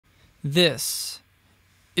This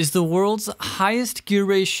is the world's highest gear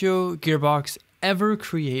ratio gearbox ever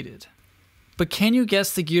created. But can you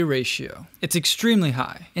guess the gear ratio? It's extremely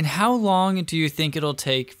high. And how long do you think it'll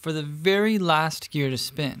take for the very last gear to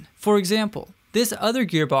spin? For example, this other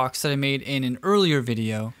gearbox that I made in an earlier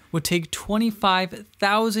video would take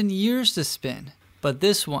 25,000 years to spin, but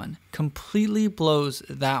this one completely blows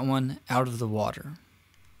that one out of the water.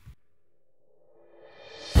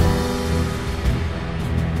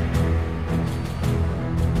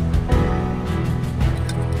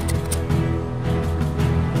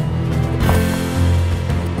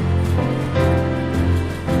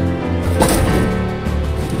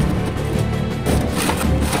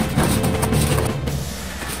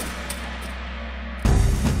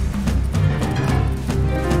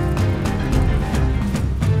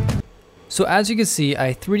 So as you can see,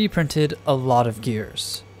 I 3D printed a lot of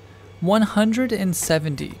gears.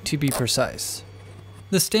 170 to be precise.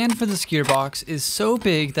 The stand for this gearbox is so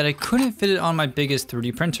big that I couldn't fit it on my biggest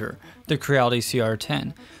 3D printer, the Creality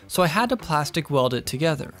CR10, so I had to plastic weld it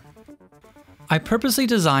together. I purposely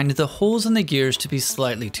designed the holes in the gears to be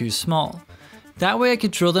slightly too small. That way I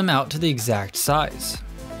could drill them out to the exact size.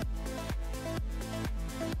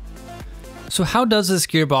 So how does this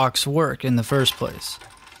gearbox work in the first place?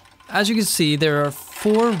 As you can see, there are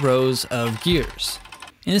 4 rows of gears.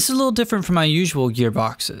 And this is a little different from my usual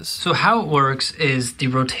gearboxes. So how it works is the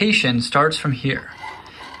rotation starts from here.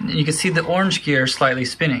 And you can see the orange gear slightly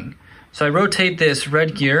spinning. So I rotate this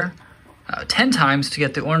red gear 10 times to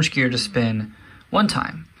get the orange gear to spin 1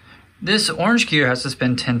 time. This orange gear has to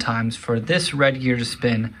spin 10 times for this red gear to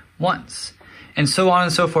spin once. And so on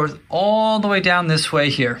and so forth, all the way down this way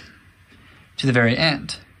here to the very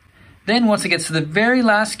end. Then once it gets to the very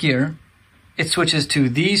last gear, it switches to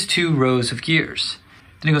these 2 rows of gears.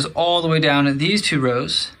 Then it goes all the way down in these 2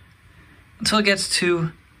 rows until it gets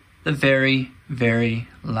to the very, very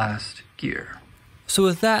last gear. So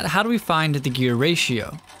with that, how do we find the gear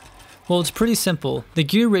ratio? Well, it's pretty simple. The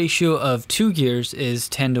gear ratio of 2 gears is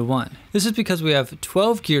 10:1. This is because we have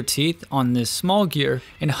 12 gear teeth on this small gear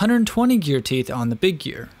and 120 gear teeth on the big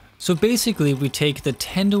gear. So basically we take the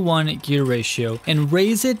 10:1 gear ratio and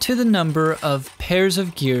raise it to the number of pairs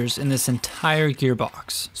of gears in this entire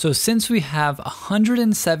gearbox. So since we have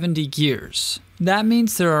 170 gears, that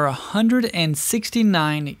means there are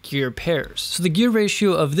 169 gear pairs. So the gear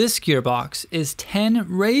ratio of this gearbox is 10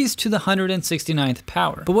 raised to the 169th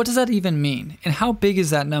power. But what does that even mean? And how big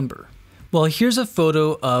is that number? Well, here's a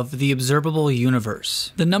photo of the observable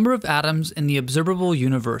universe. The number of atoms in the observable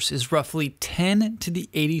universe is roughly 10 to the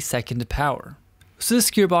 82nd power. So this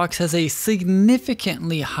gearbox has a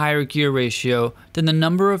significantly higher gear ratio than the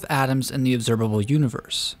number of atoms in the observable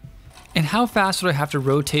universe. And how fast would I have to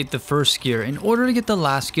rotate the first gear in order to get the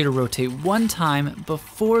last gear to rotate 1 time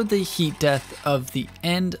before the heat death of the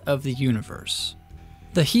end of the universe?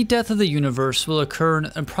 The heat death of the universe will occur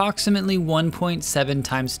in approximately 1.7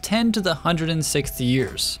 times 10 to the 106th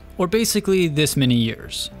years, or basically this many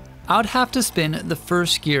years. I would have to spin the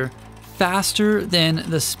first gear faster than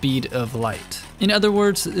the speed of light. In other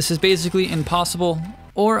words, this is basically impossible,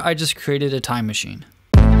 or I just created a time machine.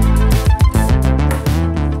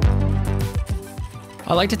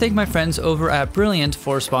 I'd like to thank my friends over at Brilliant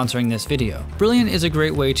for sponsoring this video. Brilliant is a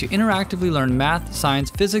great way to interactively learn math, science,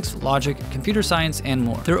 physics, logic, computer science, and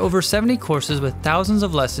more. There are over 70 courses with thousands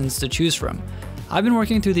of lessons to choose from. I've been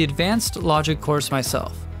working through the Advanced Logic course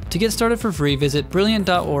myself. To get started for free, visit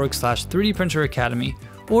brilliant.org/3dprinteracademy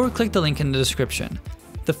or click the link in the description.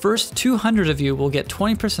 The first 200 of you will get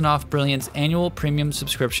 20% off Brilliant's annual premium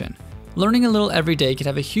subscription. Learning a little every day can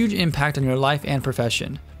have a huge impact on your life and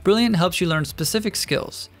profession. Brilliant helps you learn specific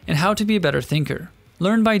skills and how to be a better thinker.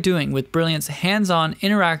 Learn by doing with Brilliant's hands-on,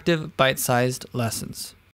 interactive, bite-sized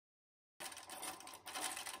lessons.